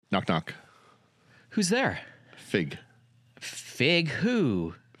Knock, knock. Who's there? Fig. Fig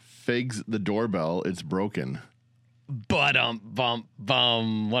who? Fig's the doorbell. It's broken. Bum.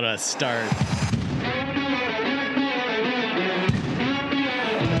 What a start.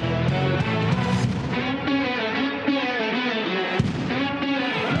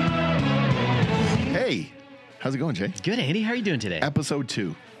 Hey, how's it going, Jay? Good, Andy. How are you doing today? Episode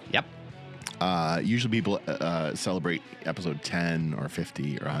 2. Yep. Usually people celebrate episode 10 or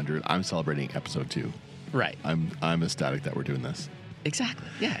 50 or 100. I'm celebrating episode 2. Right. I'm ecstatic that we're doing this. Exactly.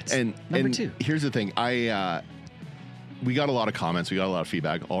 Yeah, it's number 2. Here's the thing. We got a lot of comments. We got a lot of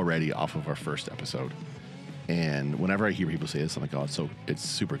feedback already off of our first episode. And whenever I hear people say this, I'm like, oh, it's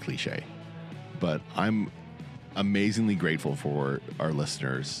super cliche. But I'm amazingly grateful for our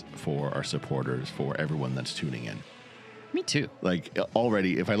listeners, for our supporters, for everyone that's tuning in. Me too. Like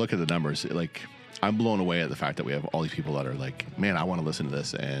already, if I look at the numbers, like I'm blown away at the fact that we have all these people that are like, man, I want to listen to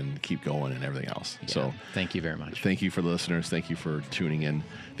this and keep going and everything else. Yeah, so thank you very much. Thank you for the listeners. Thank you for tuning in.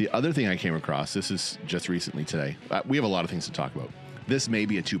 The other thing I came across, this is just recently today. We have a lot of things to talk about. This may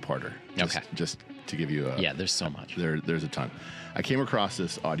be a two-parter. Just to give you a... Yeah, there's so much. There's a ton. I came across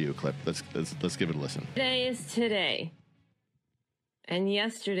this audio clip. Let's give it a listen. Today is today. And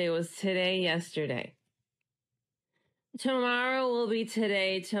yesterday was today yesterday. Tomorrow will be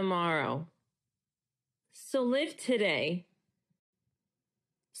today tomorrow. So live today.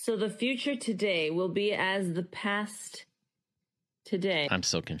 So the future today will be as the past today. I'm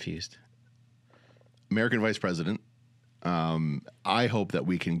so confused. American Vice President, I hope that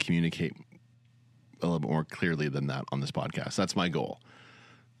we can communicate a little bit more clearly than that on this podcast. That's my goal.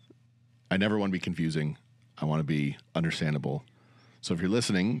 I never want to be confusing. I want to be understandable. So if you're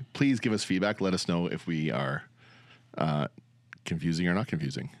listening, please give us feedback. Let us know if we are confusing or not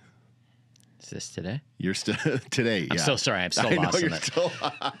confusing. Is this today? You're still today. I'm so sorry. I'm still lost in it.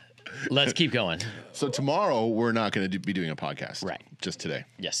 Let's keep going. So tomorrow we're not going to be doing a podcast. Right. Just today.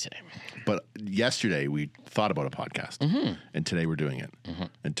 Yes, today. But yesterday we thought about a podcast. Mm-hmm. And today we're doing it. Mm-hmm.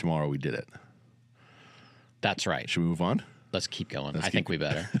 And tomorrow we did it. That's right. Should we move on? Let's keep going. I think we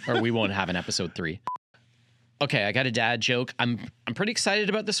better. Or we won't have an episode 3. Okay, I got a dad joke. I'm pretty excited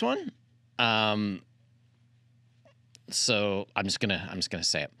about this one. So I'm just gonna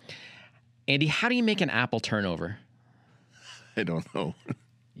say it. Andy, how do you make an apple turnover? I don't know.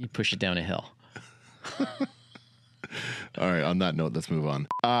 You push it down a hill. All right. On that note, let's move on.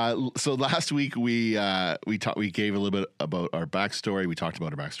 So last week we gave a little bit about our backstory. We talked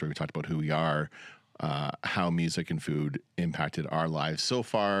about our backstory. We talked about who we are, how music and food impacted our lives so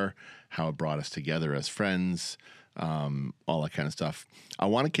far, how it brought us together as friends, all that kind of stuff. I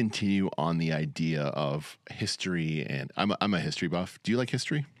want to continue on the idea of history, and I'm a history buff. Do you like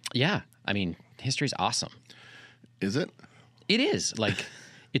history? Yeah. I mean, history's awesome. Is it? It is. Like,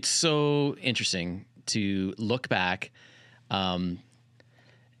 it's so interesting to look back and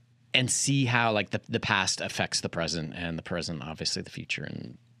see how, like, the past affects the present, and the present, obviously, the future,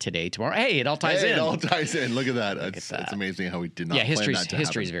 and today, tomorrow. Hey, it all ties in. It all ties in. Look at that. It's amazing how we did not plan that to happen.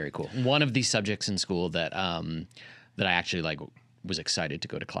 History is very cool. One of the subjects in school that I actually was excited to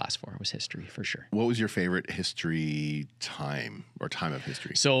go to class for was history, for sure. What was your favorite history time of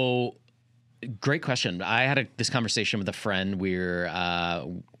history? So, great question. I had this conversation with a friend. We were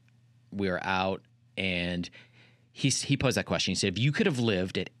out, and he posed that question. He said, if you could have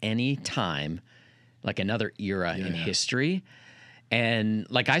lived at any time, like another era in history. And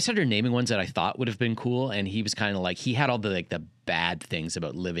like I started naming ones that I thought would have been cool, and he was kind of like, he had all the bad things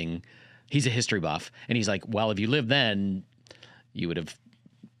about living. He's a history buff, and he's like, well, if you lived then, you would have,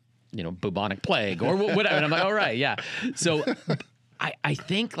 bubonic plague or whatever. And I'm like, all right, yeah. So I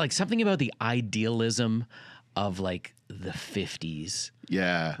think like something about the idealism of like the 50s.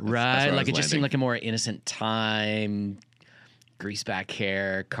 Yeah. Right. Like it just seemed like a more innocent time. Grease back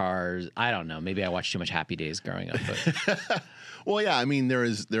hair, cars. I don't know. Maybe I watched too much Happy Days growing up. But. Well, yeah. I mean,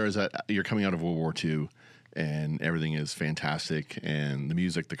 you're coming out of World War II, and everything is fantastic, and the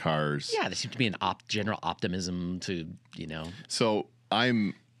music, the cars. Yeah, there seems to be an general optimism to. So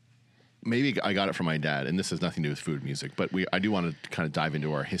maybe I got it from my dad, and this has nothing to do with food, music, but I do want to kind of dive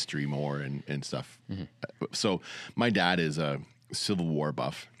into our history more and stuff. Mm-hmm. So my dad is a Civil War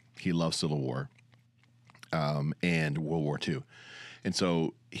buff. He loves Civil War. And World War II. And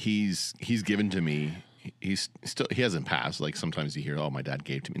so he's given to me, he hasn't passed. Like sometimes you hear, oh, my dad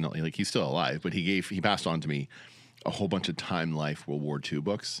gave to me. No, like he's still alive, but he passed on to me a whole bunch of Time Life World War II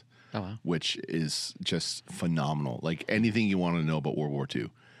books, which is just phenomenal. Like anything you want to know about World War II,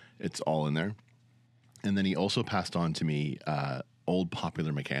 it's all in there. And then he also passed on to me, old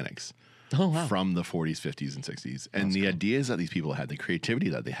Popular Mechanics. Oh, wow. from the 40s, 50s, and 60s. And the ideas that these people had, the creativity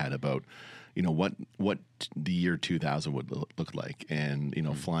that they had about, what the year 2000 would look like, and,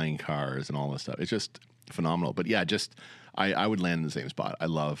 flying cars and all this stuff. It's just phenomenal. But yeah, I would land in the same spot. I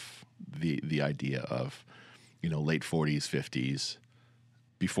love the idea of, late 40s, 50s,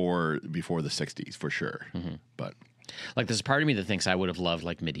 before the 60s for sure. But like, there's a part of me that thinks I would have loved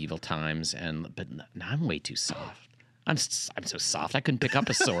like medieval times, but now I'm way too soft. I'm so soft. I couldn't pick up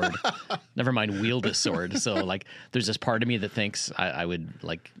a sword. Never mind wield a sword. So like, there's this part of me that thinks I would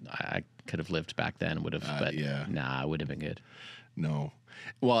I could have lived back then, would have, but nah, it would have been good. No.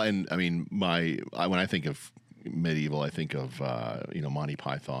 Well, and I mean, when I think of medieval, I think of Monty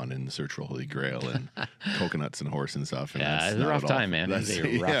Python and the Search for Holy Grail and coconuts and horse and stuff. And yeah, it's a rough time, man. It's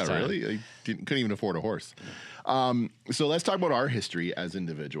a rough time. Really? I couldn't even afford a horse. So let's talk about our history as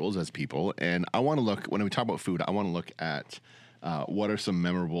individuals, as people. And I want to look, when we talk about food, I want to look at what are some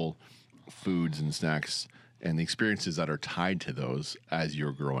memorable foods and snacks and the experiences that are tied to those as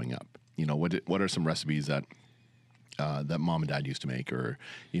you're growing up. What are some recipes that mom and dad used to make, or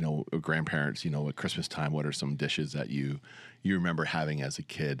grandparents, at Christmas time, what are some dishes that you remember having as a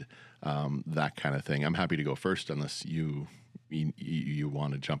kid, that kind of thing. I'm happy to go first unless you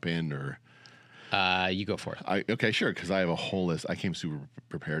want to jump in, or you go for it. Okay, sure, because I have a whole list. I came super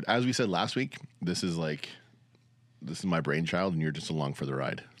prepared. As we said last week, this is my brainchild, and you're just along for the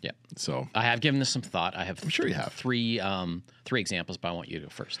ride. Yeah. So I have given this some thought. I'm sure you have three examples, but I want you to go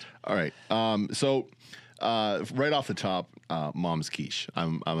first. All right. So right off the top, mom's quiche.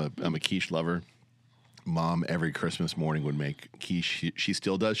 I'm a quiche lover. Mom every Christmas morning would make quiche. She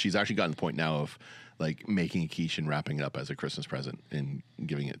still does. She's actually gotten to the point now of like making a quiche and wrapping it up as a Christmas present and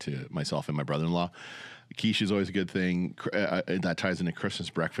giving it to myself and my brother-in-law. Quiche is always a good thing. That ties into Christmas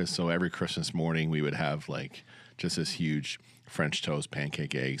breakfast. So every Christmas morning we would have like just this huge French toast,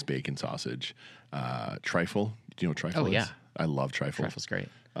 pancake, eggs, bacon, sausage, trifle. Do you know what trifle is? Oh, yeah. I love trifle. Trifle's great.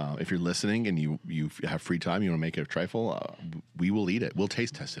 If you're listening and you have free time, you want to make a trifle, we will eat it. We'll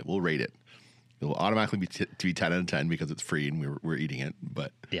taste test it. We'll rate it. It will automatically be 10 out of 10 because it's free and we're eating it.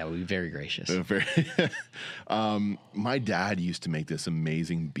 But yeah, we'll be very gracious. My dad used to make this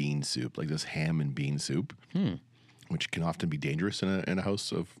amazing bean soup, like this ham and bean soup, which can often be dangerous in a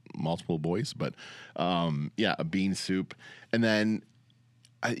house of multiple boys. But a bean soup. And then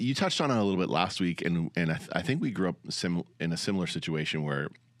you touched on it a little bit last week, and I think we grew up in a similar situation where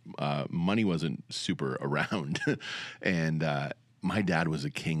money wasn't super around, and my dad was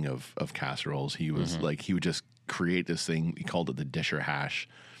a king of casseroles. He was he would just create this thing. He called it the disher hash.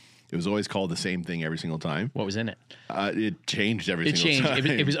 It was always called the same thing every single time. What was in it? It changed every single time.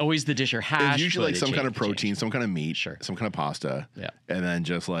 It was always the disher hash. It was usually like some kind of protein, some kind of meat, some kind of pasta, and then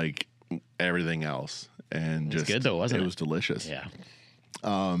just like everything else. And just good though, wasn't it? It was delicious. Yeah.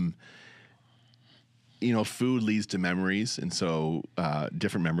 Food leads to memories. And so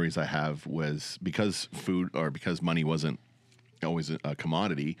different memories I have was because money wasn't always a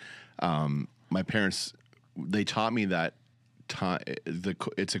commodity. My parents, they taught me that time,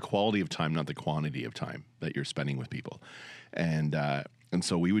 it's a quality of time, not the quantity of time that you're spending with people. And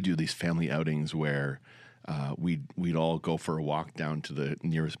so we would do these family outings where we'd all go for a walk down to the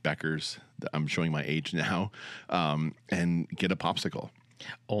nearest Becker's. I'm showing my age now, and get a popsicle.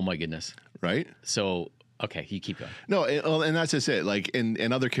 Oh my goodness! Right? So okay, you keep going. No, and that's just it. Like,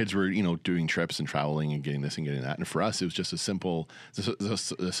 and other kids were doing trips and traveling and getting this and getting that. And for us, it was just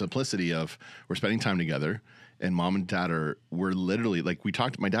the simplicity of we're spending time together. And mom and dad were literally like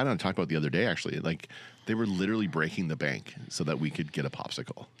my dad and I talked about the other day actually, like they were literally breaking the bank so that we could get a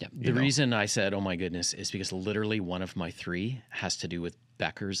popsicle. Yeah. The reason I said, oh my goodness, is because literally one of my three has to do with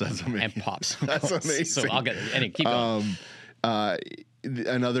Becker's and Pops. That's amazing. So I'll get it. Anyway, keep going.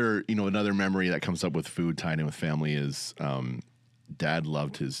 Another memory that comes up with food tied in with family is dad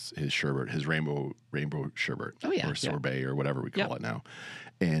loved his sherbet, his rainbow sherbet, or sorbet or whatever we call it now.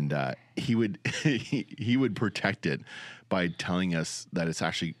 And he would protect it by telling us that it's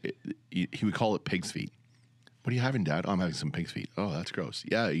actually, he would call it pig's feet. What are you having, Dad? Oh, I'm having some pig's feet. Oh, that's gross.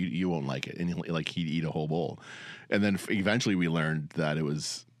 Yeah, you won't like it. And he'd eat a whole bowl. And then eventually we learned that it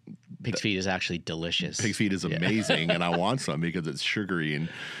was pig's feet is actually delicious. Pig's feet is amazing, and I want some because it's sugary. And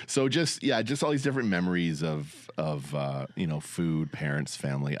so just all these different memories of food, parents,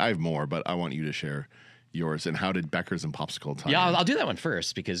 family. I have more, but I want you to share yours. And how did Becker's and Popsicle tie in? Yeah, I'll do that one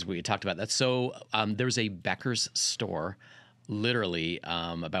first because we talked about that. So there was a Becker's store literally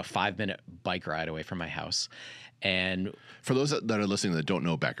about 5-minute bike ride away from my house. And for those that are listening that don't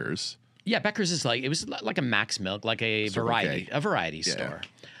know Becker's. Yeah, Becker's is it was like a Max Milk, like a variety store.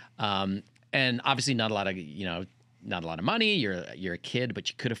 And obviously not a lot of, not a lot of money. You're a kid, but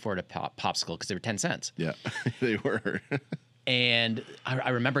you could afford a popsicle because they were 10 cents. Yeah, they were. And I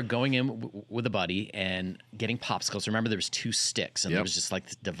remember going in with a buddy and getting popsicles. Remember, there was 2 sticks, and there was just like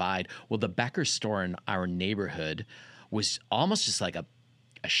this divide. Well, the Becker store in our neighborhood was almost just like a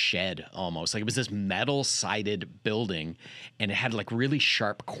shed, almost like it was this metal sided building, and it had like really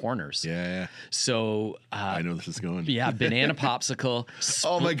sharp corners. Yeah. So I know this is going. Yeah, banana popsicle.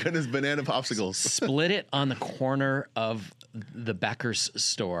 Oh my goodness, banana popsicles. Split it on the corner of the Becker's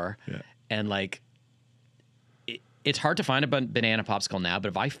store, and like. It's hard to find a banana popsicle now, but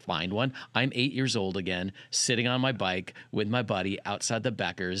if I find one, I'm 8 years old again, sitting on my bike with my buddy outside the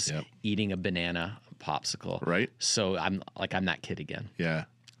Becker's, eating a banana popsicle. Right. So I'm that kid again. Yeah.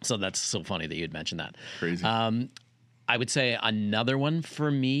 So that's so funny that you had mentioned that. Crazy. I would say another one for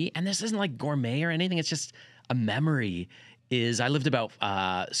me, and this isn't like gourmet or anything, it's just a memory, is I lived about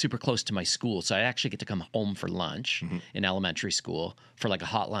super close to my school. So I actually get to come home for lunch in elementary school for like a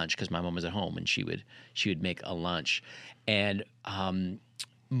hot lunch because my mom was at home and she would make a lunch. And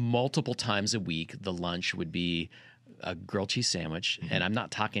multiple times a week, the lunch would be a grilled cheese sandwich. And I'm not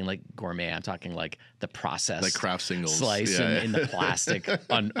talking like gourmet. I'm talking like the processed. Like Kraft singles. Slice in the plastic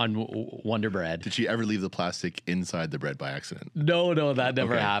on Wonder Bread. Did she ever leave the plastic inside the bread by accident? No, that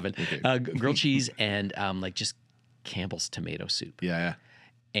never happened. Okay. Grilled cheese and like just Campbell's tomato soup. Yeah.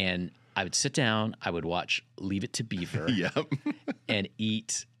 And I would sit down, I would watch Leave It to Beaver and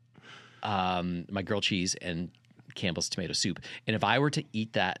eat my grilled cheese and Campbell's tomato soup. And if I were to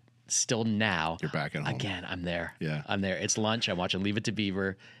eat that still now, you're back at home. Again, I'm there. Yeah. I'm there. It's lunch. I'm watching Leave It to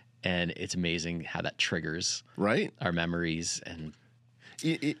Beaver, and it's amazing how that triggers our memories. And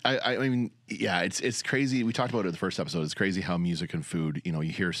I mean, yeah, it's crazy. We talked about it in the first episode. It's crazy how music and food, you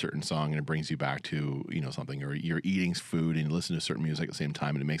hear a certain song and it brings you back to, something, or you're eating food and you listen to certain music at the same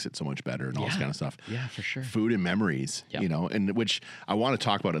time and it makes it so much better and all this kind of stuff. Yeah, for sure. Food and memories, and which I want to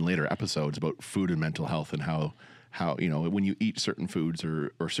talk about in later episodes about food and mental health and how when you eat certain foods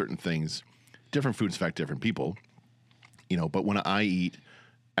or certain things, different foods affect different people, but when I eat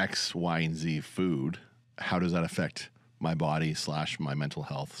X, Y, and Z food, how does that affect my body / my mental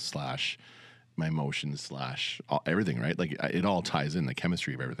health / my emotions / everything, right? Like it all ties in, the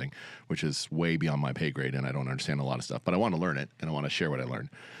chemistry of everything, which is way beyond my pay grade, and I don't understand a lot of stuff, but I want to learn it and I want to share what I learned.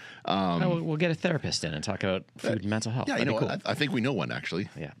 We'll get a therapist in and talk about food and mental health. Yeah, cool. I think we know one actually.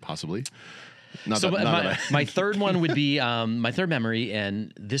 Yeah, possibly. My third one would be my third memory,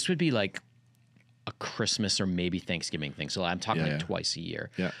 and this would be like a Christmas or maybe Thanksgiving thing. So I'm talking twice a year.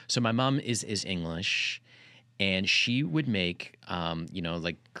 Yeah. So my mom is English. And she would make,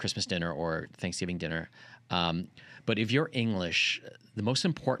 like Christmas dinner or Thanksgiving dinner. But if you're English, the most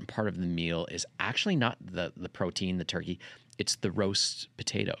important part of the meal is actually not the protein, the turkey. It's the roast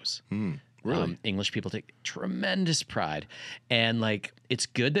potatoes. Really? English people take tremendous pride. And, like, it's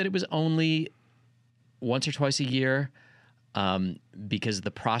good that it was only once or twice a year because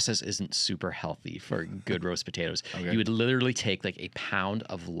the process isn't super healthy for good roast potatoes. Okay. You would literally take, like, a pound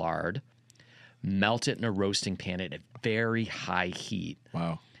of lard, melt it in a roasting pan at a very high heat.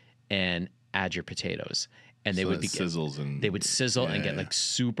 Wow. And add your potatoes. And they would sizzle and get like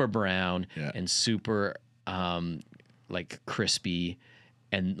super brown and super like crispy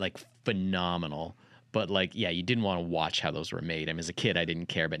and like phenomenal. But like, you didn't want to watch how those were made. I mean, as a kid, I didn't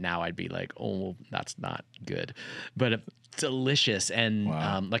care, but now I'd be like, oh, that's not good. But delicious. And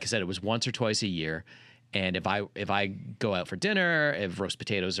like I said, it was once or twice a year. And if I go out for dinner, if roast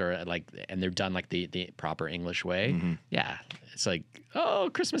potatoes are like, and they're done like the proper English way, it's like,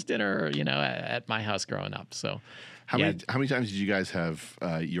 Christmas dinner, at my house growing up. So, how many times did you guys have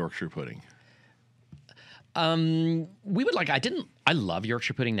Yorkshire pudding? We would I love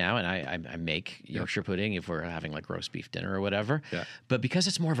Yorkshire pudding now, and I make Yorkshire pudding if we're having like roast beef dinner or whatever. Yeah. But because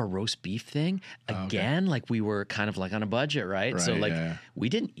it's more of a roast beef thing, again, like we were kind of like on a budget, right? So like we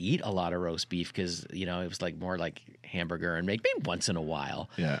didn't eat a lot of roast beef because, it was like more like hamburger and maybe once in a while.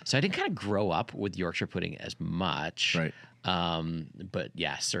 Yeah. So I didn't kind of grow up with Yorkshire pudding as much. Right. But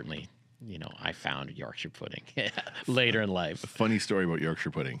yeah, certainly. I found Yorkshire pudding later in life. A funny story about Yorkshire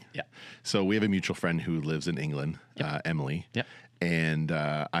pudding. Yeah. So we have a mutual friend who lives in England, Emily. Yeah. And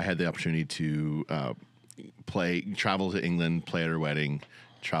I had the opportunity to travel to England, play at her wedding,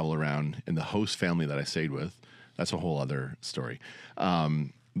 travel around. And the host family that I stayed with, that's a whole other story.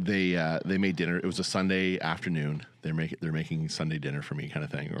 They made dinner. It was a Sunday afternoon. They're making Sunday dinner for me, kind of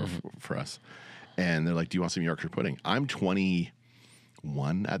thing, or for us. And they're like, "Do you want some Yorkshire pudding?" I'm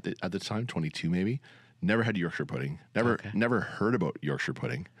 21 at the time, 22 maybe. Never had Yorkshire pudding. Never heard about Yorkshire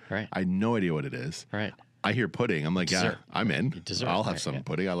pudding. Right. I had no idea what it is. Right. I hear pudding. I'm like, Dessert. yeah, I'm in. Dessert, I'll have right, some yeah.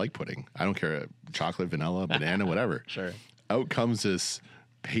 pudding. I like pudding. I don't care. Chocolate, vanilla, banana, whatever. Sure. Out comes this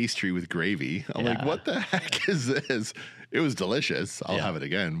pastry with gravy. I'm like, Yeah. what the heck is this? It was delicious. I'll Yeah. have it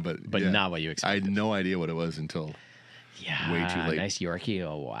again, but But yeah. not what you I expected. had no idea what it was until Yeah. way too late. Nice Yorkie.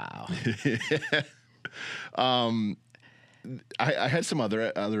 Oh, wow. I had some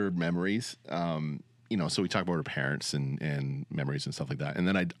other memories. You know, so we talk about our parents and memories and stuff like that. And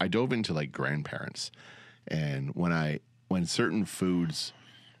then I dove into like grandparents. And when certain foods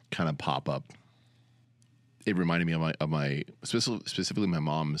kind of pop up, it reminded me of my specifically my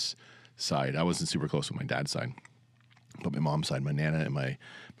mom's side. I wasn't super close with my dad's side, but my mom's side, my nana and my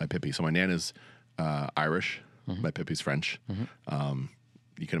Pippi. So my nana's Irish, my Pippi's French.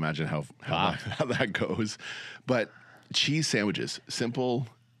 You can imagine how that goes. But cheese sandwiches, simple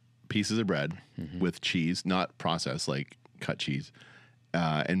pieces of bread with cheese, not processed like cut cheese,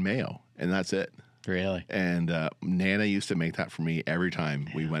 and mayo, and that's it. Really? And Nana used to make that for me every time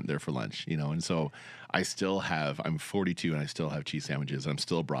we went there for lunch, you know. And so I'm 42 and I still have cheese sandwiches. I'm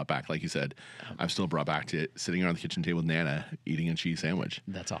still brought back, like you said, I'm still brought back to sitting around the kitchen table with Nana eating a cheese sandwich.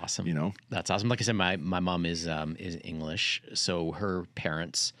 That's awesome. You know? That's awesome. Like I said, my mom is English, so her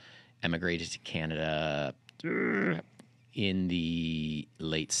parents emigrated to Canada in the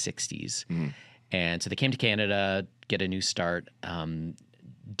late 60s. And so they came to Canada, get a new start,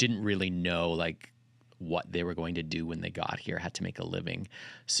 didn't really know like what they were going to do when they got here, had to make a living.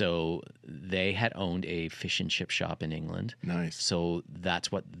 So they had owned a fish and chip shop in England. Nice. So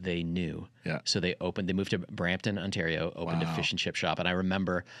that's what they knew. Yeah. So they moved to Brampton, Ontario, opened a fish and chip shop. And I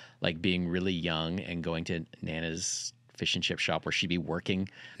remember like being really young and going to Nana's fish and chip shop where she'd be working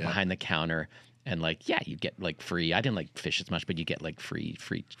behind the counter. And like, yeah, you get like free. I didn't like fish as much, but you get like free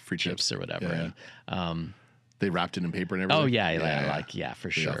chips or whatever. Yeah. And, they wrapped it in paper and everything. oh yeah, for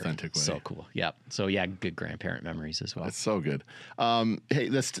The sure. authentic way. So cool. Yeah. So yeah, good grandparent memories as well. That's so good. Hey,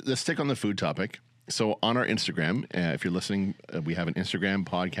 let's stick on the food topic. So on our Instagram, if you're listening, we have an Instagram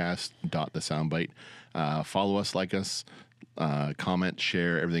podcast .thesoundbite. Follow us, like us, comment,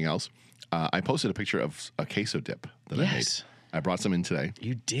 share, everything else. I posted a picture of a queso dip that I made. I brought some in today.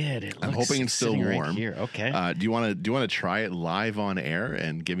 You did. I'm hoping it's still sitting warm. Right here. Okay. Do you want to try it live on air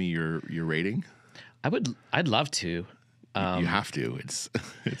and give me your rating? I'd love to. You have to. It's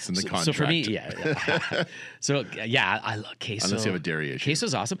in the contract. So for me, yeah. So yeah, I love queso. Unless you have a dairy issue.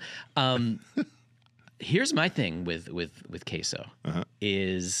 Queso's awesome. Here's my thing with queso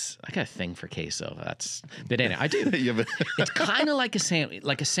is I got a thing for queso. But anyway, I do. It's kind of like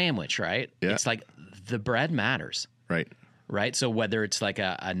a sandwich, right? Yeah. It's like the bread matters, right. So whether it's like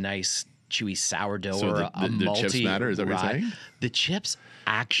a nice chewy sourdough So or the a multi, chips matter? Is that what you're saying? The chips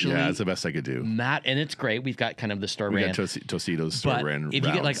actually, Yeah, that's the best I could do. and it's great. We've got kind of the store We brand. got Tostitos store But brand if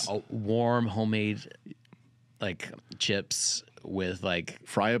you get like rounds. a warm homemade like chips with like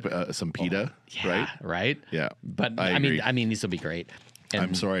Fry up some pita, right? Yeah. But I I agree. mean these will be great. And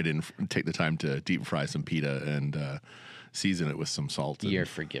I'm sorry I didn't take the time to deep fry some pita and season it with some salt. you're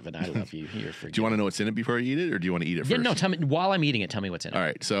forgiven. I love you. You're forgiven. Do you want to know what's in it before you eat it, or do you want to eat it first? Yeah, no. Tell me while I'm eating it. Tell me what's in it. All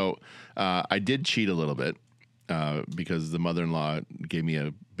right. So I did cheat a little bit because the mother-in-law gave me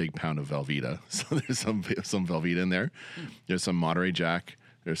a big pound of Velveeta. So there's some Velveeta in there. There's some Monterey Jack.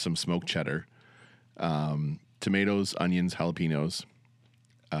 There's some smoked cheddar, tomatoes, onions, jalapenos,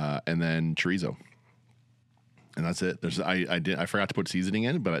 and then chorizo. And that's it. I forgot to put seasoning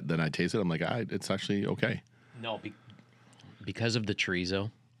in, but then I tasted it. I'm like, it's actually okay. No, because of the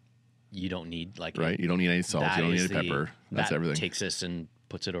chorizo, you don't need like Right? You don't need any salt. You don't need any pepper. That's that everything. Takes this and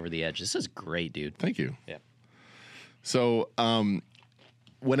puts it over the edge. This is great, dude. Thank you. Yeah. So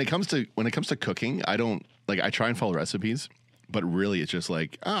when it comes to cooking, I try and follow recipes, but really it's just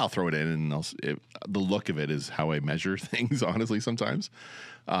like I'll throw it in and the look of it is how I measure things. Honestly, sometimes,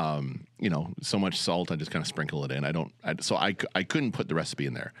 so much salt I just kind of sprinkle it in. I couldn't put the recipe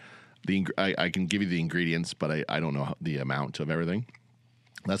in there. I can give you the ingredients, but I don't know the amount of everything.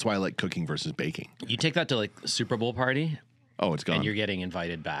 That's why I like cooking versus baking. You take that to like Super Bowl party, Oh, it's gone. and you're getting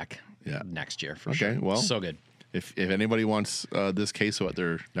invited back. Yeah. Next year for sure. Okay, well, so good. If anybody wants this queso at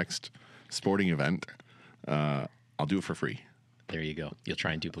their next sporting event, I'll do it for free. There you go. You'll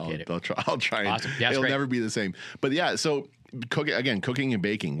try and duplicate it. I'll try. Awesome. Yeah, it's it'll great. never be the same. But yeah, so cooking and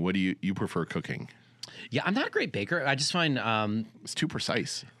baking. What do you prefer cooking? Yeah, I'm not a great baker. I just find It's too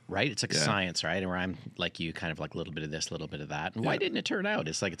precise. right? It's like science, right? And where I'm like you, kind of like a little bit of this, a little bit of that. And why didn't it turn out?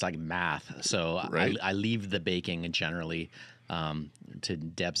 It's like math. So Right. I leave the baking generally to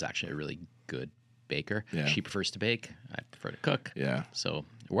Deb's actually a really good baker. Yeah. She prefers to bake. I prefer to cook. Yeah. So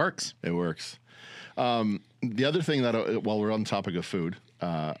it works. It works. The other thing that while we're on the topic of food,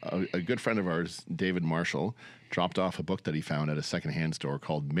 a good friend of ours, David Marshall, dropped off a book that he found at a secondhand store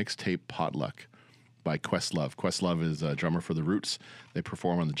called Mixtape Potluck by Questlove. Questlove is a drummer for The Roots. They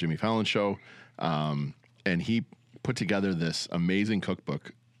perform on the Jimmy Fallon Show. And he put together this amazing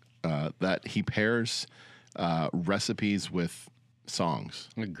cookbook that he pairs recipes with songs.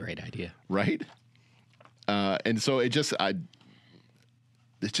 A great idea. Right? And so it just tells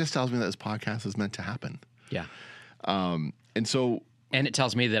me that this podcast is meant to happen. Yeah. And it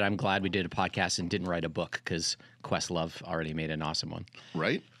tells me that I'm glad we did a podcast and didn't write a book because Questlove already made an awesome one.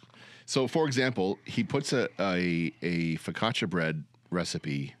 Right? So, for example, he puts a focaccia bread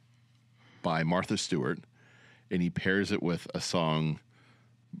recipe by Martha Stewart, and he pairs it with a song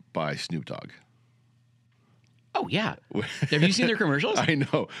by Snoop Dogg. Oh, yeah. Have you seen their commercials? I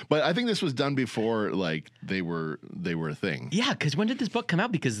know. But I think this was done before, like, they were a thing. Yeah, because when did this book come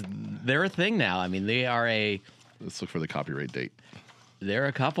out? Because they're a thing now. I mean, they are Let's look for the copyright date. They're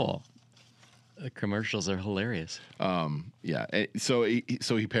a couple. The commercials are hilarious. Yeah. So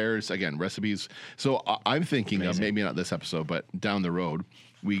he pairs, again, recipes. So I'm thinking of, maybe not this episode, but down the road,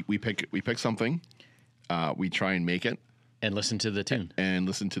 we pick something, we try and make it. And listen to the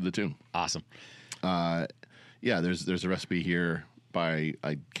tune. Awesome. Yeah, there's a recipe here by,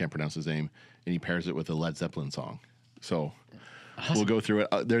 I can't pronounce his name, and he pairs it with a Led Zeppelin song. So awesome. We'll go through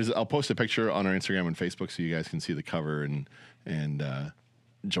it. I'll post a picture on our Instagram and Facebook so you guys can see the cover and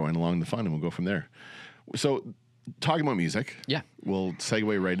join along the fun, and we'll go from there. So talking about music, yeah, we'll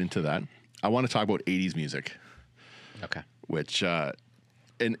segue right into that. I want to talk about 80s music. Okay. Which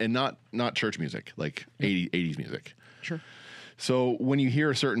and not church music, like 80s music. Sure. So when you hear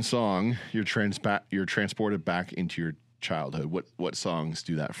a certain song, you're transported back into your childhood. What songs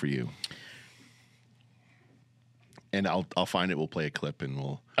do that for you? And I'll find it. We'll play a clip and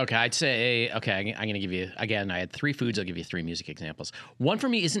we'll. Okay, I'd say I'm going to give you again. I had 3 foods. I'll give you 3 music examples. One for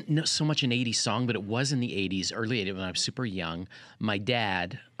me isn't so much an 80s song, but it was in the 80s, early 80s when I was super young. My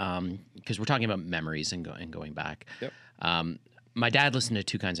dad, because we're talking about memories and going back. Yep. My dad listened to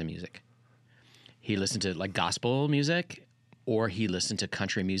 2 kinds of music. He listened to like gospel music, or he listened to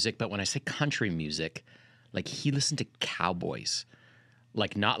country music. But when I say country music, like he listened to cowboys.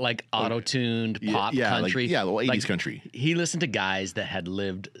 Like not like auto-tuned pop country. Like, 80s country. He listened to guys that had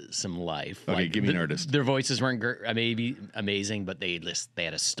lived some life. Okay, like give me an artist. Their voices weren't maybe amazing, but they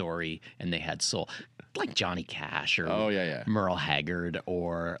had a story and they had soul. Like Johnny Cash or Merle Haggard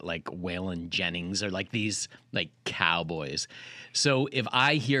or like Waylon Jennings or like these like cowboys. So if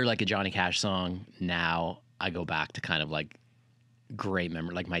I hear like a Johnny Cash song now, I go back to kind of like great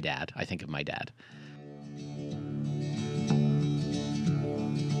memory, like my dad. I think of my dad.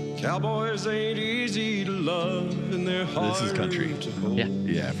 Cowboys ain't easy to love, and they're hard. This is country. To hold.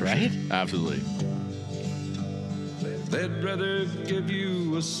 Yeah, for right? Sure. Absolutely. They'd rather give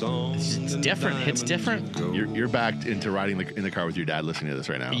you a song. It's different. It's different. You're back into riding in the car with your dad, listening to this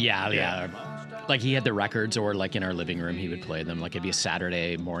right now. Yeah. Like he had the records, or like in our living room, he would play them. Like it'd be a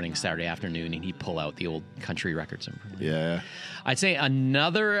Saturday morning, Saturday afternoon, and he'd pull out the old country records. Yeah. I'd say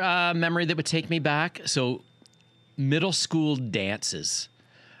another memory that would take me back. So, middle school dances.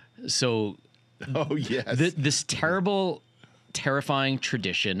 So, oh yes, this terrifying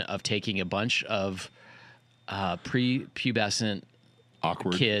tradition of taking a bunch of prepubescent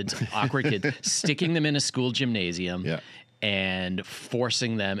awkward kids, sticking them in a school gymnasium, and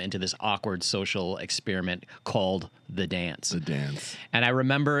forcing them into this awkward social experiment called the dance. The dance. And I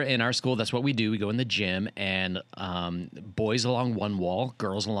remember in our school, that's what we do. We go in the gym, and boys along one wall,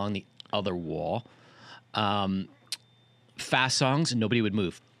 girls along the other wall. Fast songs, nobody would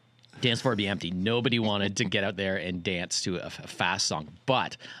move. Dance floor would be empty. Nobody wanted to get out there and dance to a fast song.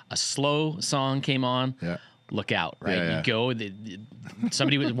 But a slow song came on. Yeah. Look out, right? Yeah. You'd go,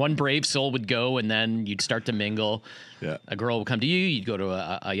 one brave soul would go, and then you'd start to mingle. Yeah. A girl would come to you. You'd go to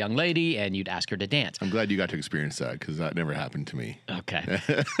a young lady, and you'd ask her to dance. I'm glad you got to experience that because that never happened to me. Okay.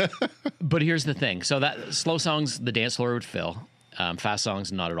 But here's the thing. So that slow songs, the dance floor would fill. Fast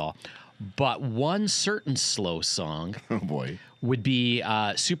songs, not at all. But one certain slow song oh boy, would be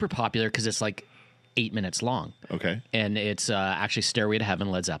super popular because it's like 8 minutes long. Okay. And it's actually Stairway to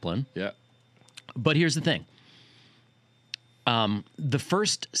Heaven, Led Zeppelin. Yeah. But here's the thing. The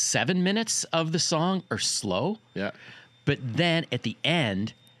first 7 minutes of the song are slow. Yeah. But then at the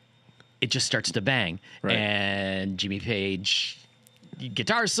end, it just starts to bang. Right. And Jimmy Page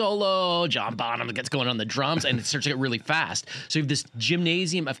guitar solo, John Bonham gets going on the drums, and it starts to get really fast. So you have this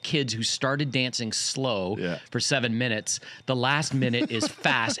gymnasium of kids who started dancing slow for 7 minutes. The last minute is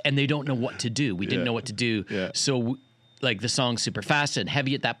fast, and they don't know what to do. We didn't know what to do. Yeah. So, like, the song's super fast and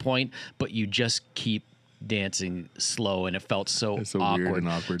heavy at that point, but you just keep dancing slow, and it felt so, so awkward. weird and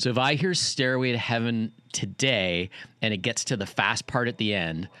awkward. So if I hear Stairway to Heaven today and it gets to the fast part at the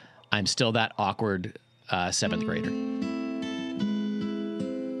end, I'm still that awkward seventh grader.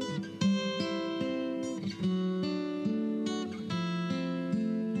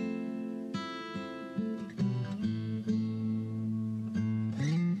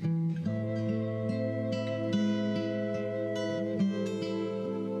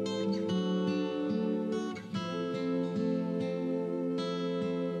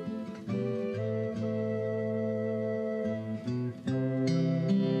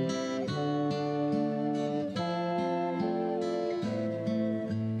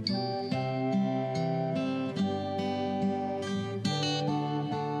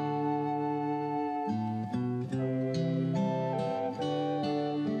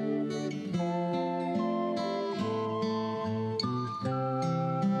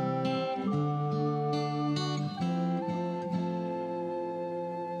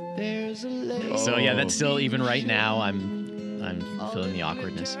 So yeah, that's still, even right now, I'm feeling the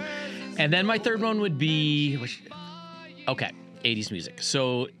awkwardness. And then my third one would be, 80s music.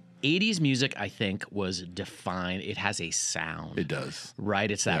 So 80s music, I think, was defined. It has a sound. It does.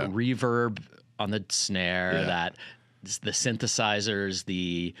 Right? It's that reverb on the snare, that the synthesizers,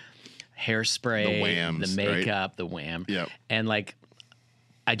 the hairspray, the whams, the makeup, right? the wham. Yep. And like,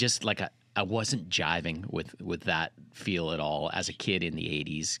 I wasn't jiving with that feel at all as a kid in the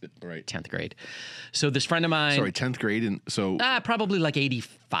 80s, Right. 10th grade. So this friend of mine... Sorry, 10th grade? And so probably like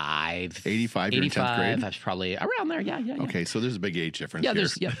 85. 85, you're in 10th grade? I was probably around there, yeah. Okay, so there's a big age difference Yeah,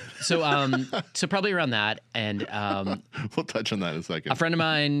 here. So probably around that. And We'll touch on that in a second. a friend of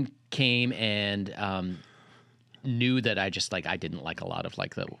mine came and knew that I just, like, I didn't like a lot of,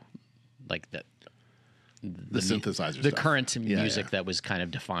 like, the synthesizer the stuff. current music that was kind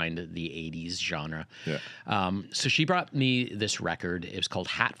of defined the 80s genre. Yeah. So she brought me this record. It was called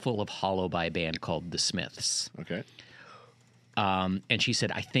Hatful of Hollow by a band called The Smiths. Okay. And she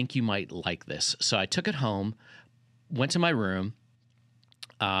said, I think you might like this. So I took it home, went to my room,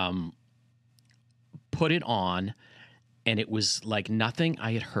 put it on, and it was like nothing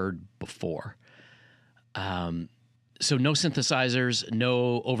I had heard before. So no synthesizers,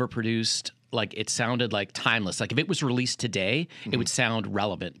 no overproduced. Like, it sounded like timeless. Like, if it was released today, it would sound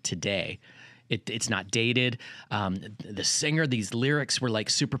relevant today. It's not dated. The singer, these lyrics were like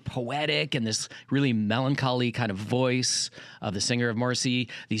super poetic, and this really melancholy kind of voice of the singer of Morrissey,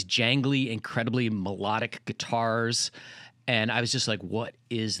 these jangly, incredibly melodic guitars. And I was just like, what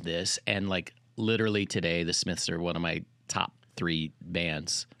is this? And like, literally today, the Smiths are one of my top 3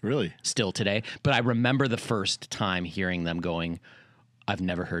 bands. Really? Still today. But I remember the first time hearing them going, I've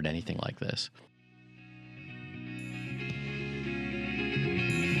never heard anything like this.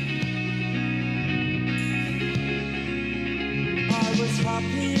 I was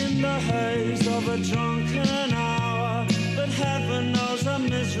happy in the haze of a drunken hour, but heaven knows I'm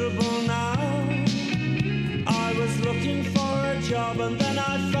miserable now. I was looking for a job and then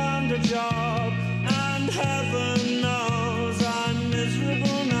I found a job, and heaven knows I'm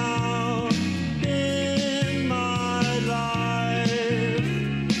miserable now in my life.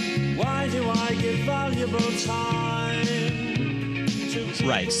 Why do I give valuable time to...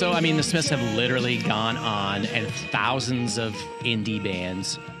 Right. So, I mean, the Smiths have literally gone on, and thousands of indie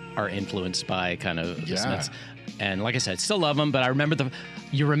bands are influenced by kind of the Smiths. And like I said, still love them, but I remember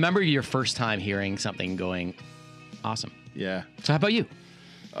you remember your first time hearing something going, awesome. Yeah. So how about you?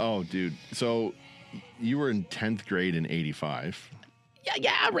 Oh, dude. So you were in 10th grade in 85.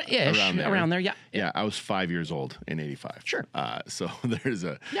 Yeah, around there, yeah. Yeah, I was 5 years old in 85. Sure. So there's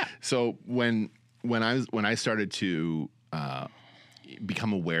a... Yeah. So when I started to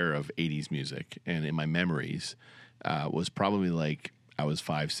become aware of 80s music, and in my memories, was probably like I was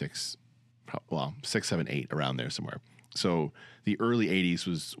 5, 6, 6, 7, 8, around there somewhere. So the early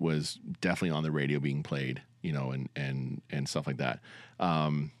 80s was definitely on the radio being played, you know, and stuff like that.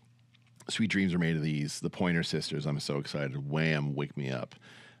 Sweet Dreams Are Made of These, the Pointer Sisters, I'm so excited. Wham, Wake Me Up.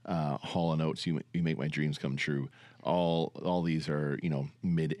 Hall & Oates, You Make My Dreams Come True. All these are, you know,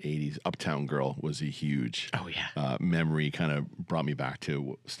 mid 80s. Uptown Girl was a huge memory, kind of brought me back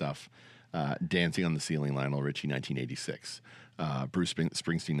to stuff. Dancing on the Ceiling, Lionel Richie, 1986. Bruce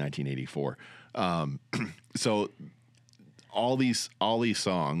Springsteen, 1984. So all these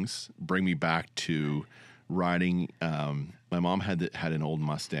songs bring me back to riding. My mom had an old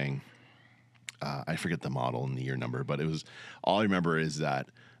Mustang. I forget the model and the year number, but it was, all I remember is that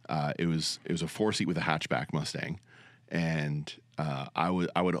it was a 4-seat with a hatchback Mustang, and I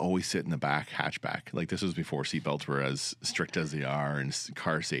would always sit in the back hatchback. Like this was before seatbelts were as strict as they are and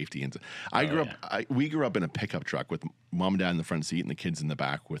car safety. And we grew up in a pickup truck with mom and dad in the front seat and the kids in the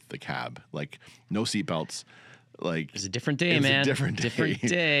back with the cab. Like no seatbelts. Like it was a different day, man. A different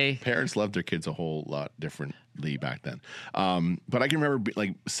day. Parents loved their kids a whole lot differently back then. But I can remember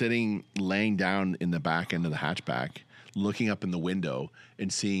like laying down in the back end of the hatchback, looking up in the window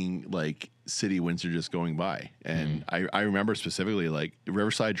and seeing like City Windsor just going by. And I remember specifically like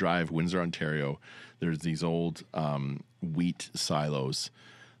Riverside Drive, Windsor, Ontario, there's these old wheat silos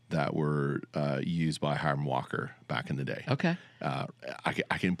that were used by Hiram Walker back in the day. Okay. I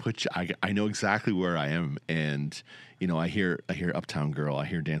know exactly where I am. And, you know, I hear Uptown Girl, I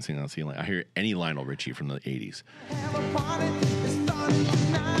hear Dancing on the Ceiling, I hear any Lionel Richie from the 80s.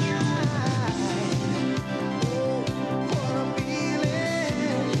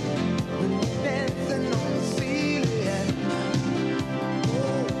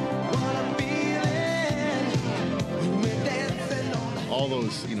 All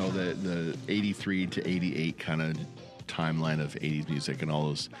those, you know, the 83 to 88 kind of timeline of 80s music and all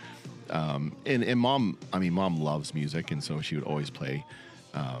those. And mom loves music, and so she would always play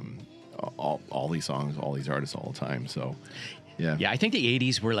all these songs, all these artists all the time. So, yeah. Yeah, I think the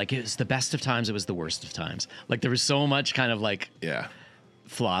 80s were like, it was the best of times, it was the worst of times. Like there was so much kind of like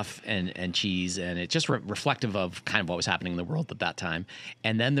fluff and cheese, and it just reflective of kind of what was happening in the world at that time.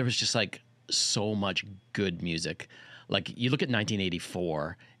 And then there was just like so much good music. Like you look at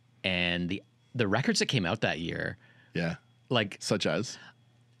 1984 and the records that came out that year. Yeah. Like such as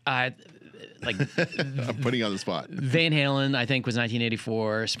like I'm putting you on the spot. Van Halen, I think, was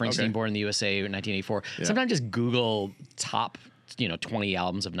 1984. Springsteen, Born in the USA, 1984. Yeah. Sometimes just Google top, 20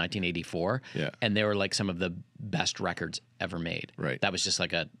 albums of 1984. Yeah. And they were like some of the best records ever made. Right. That was just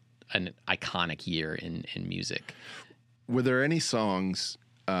like an iconic year in music. Were there any songs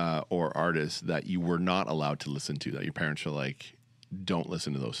or artists that you were not allowed to listen to, that your parents were like, don't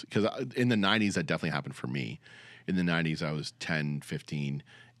listen to those? Because in the 90s, that definitely happened for me. In the 90s, I was 10, 15,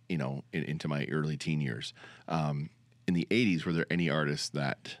 into my early teen years. In the 80s, were there any artists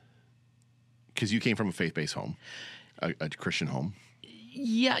that, because you came from a faith-based home, a Christian home?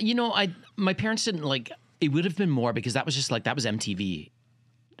 Yeah, my parents didn't like, it would have been more because that was just like, that was MTV.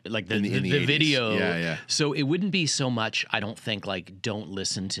 Like the video. Yeah. So it wouldn't be so much, I don't think, like, don't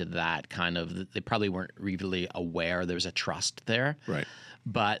listen to that kind of, they probably weren't really aware there was a trust there. Right.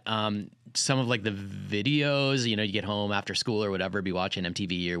 But some of like the videos, you get home after school or whatever, be watching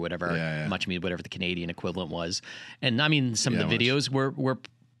MTV or whatever, Much Music, whatever the Canadian equivalent was. And I mean, some of the videos were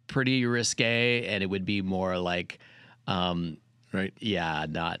pretty risque, and it would be more like, right. Yeah,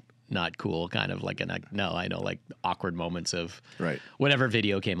 not cool, kind of like like awkward moments of whatever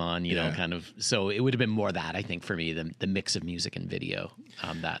video came on, kind of. So it would have been more that, I think, for me, the mix of music and video.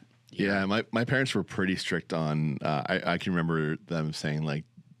 My parents were pretty strict on, I can remember them saying, like,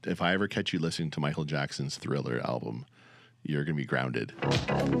 if I ever catch you listening to Michael Jackson's Thriller album, you're going to be grounded.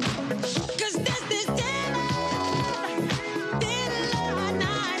 'Cause this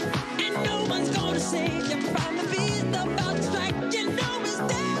and no one's gonna save you from the beast about to strike.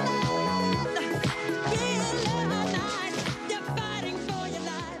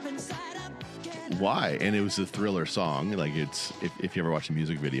 Why? And it was a Thriller song. Like, it's if you ever watch a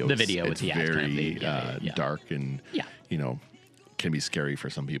music video, the video it's very dark and can be scary for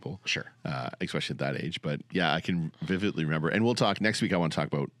some people. Sure, especially at that age. But yeah, I can vividly remember. And we'll talk next week. I want to talk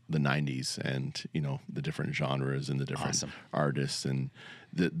about the '90s and the different genres and the different artists and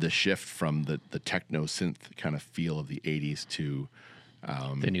the shift from the techno synth kind of feel of the '80s to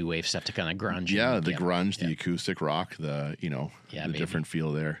the new wave stuff to kind of grunge. Yeah, the grunge, the acoustic rock, the different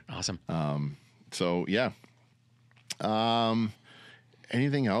feel there. Awesome. So yeah.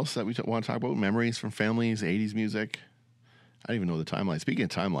 Anything else that we want to talk about? Memories from families, 80s music. I don't even know the timeline. Speaking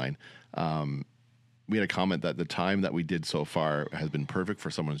of timeline, we had a comment that the time that we did so far has been perfect for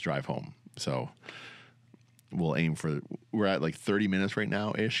someone's drive home. So we'll aim for, we're at like 30 minutes right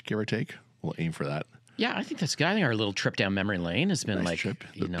now ish, give or take. We'll aim for that. Yeah, I think that's good. I think our little trip down memory lane has been nice trip.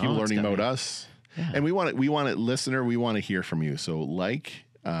 People learning about us. Yeah. And we want it, listener, we want to hear from you. So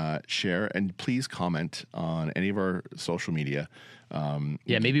share, and please comment on any of our social media.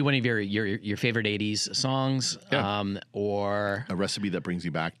 Maybe one of your favorite 80s songs, or a recipe that brings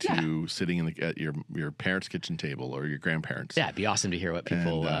you back to sitting at your parents' kitchen table or your grandparents. Yeah, it'd be awesome to hear what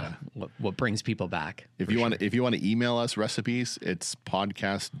people what brings people back. If you want to email us recipes, it's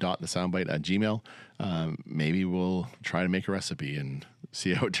podcast.thesoundbite@gmail.com. Maybe we'll try to make a recipe and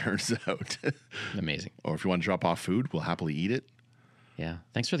see how it turns out. Amazing. Or if you want to drop off food, we'll happily eat it. Yeah.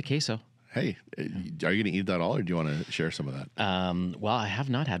 Thanks for the queso. Hey, are you going to eat that all, or do you want to share some of that? Well, I have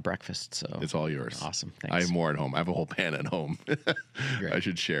not had breakfast, so It's all yours. Awesome. Thanks. I have more at home. I have a whole pan at home. I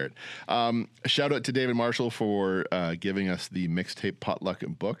should share it. Shout out to David Marshall for giving us the mixtape potluck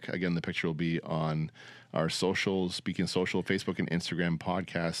book. Again, the picture will be on our socials, Speaking Social, Facebook and Instagram,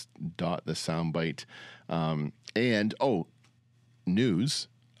 podcast.thesoundbite. And news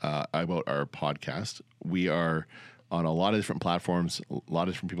about our podcast. We are on a lot of different platforms. A lot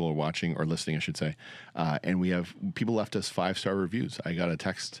of different people are watching or listening, I should say. And we have people left us 5-star reviews. I got a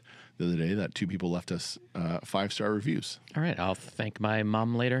text the other day that 2 people left us 5-star reviews. All right. I'll thank my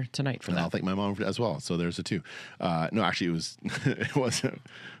mom later tonight for that. I'll thank my mom as well. So there's a 2. No, actually, it was, it wasn't.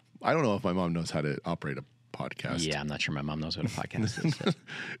 I don't know if my mom knows how to operate a podcast. Yeah, I'm not sure my mom knows what a podcast is. But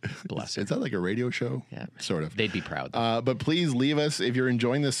bless her. Is that like a radio show? Yeah. Sort of. They'd be proud. But please leave us, if you're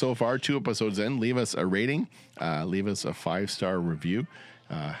enjoying this so far, 2 episodes in, leave us a rating, leave us a 5-star review.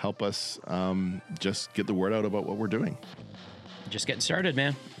 Help us just get the word out about what we're doing. Just getting started,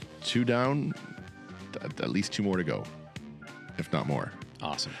 man. 2 down, at least 2 more to go, if not more.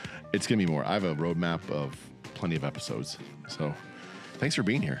 Awesome. It's going to be more. I have a roadmap of plenty of episodes. So thanks for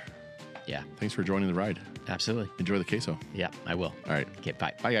being here. Yeah. Thanks for joining the ride. Absolutely. Enjoy the queso. Yeah, I will. All right. Okay,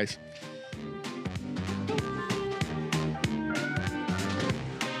 bye. Bye, guys.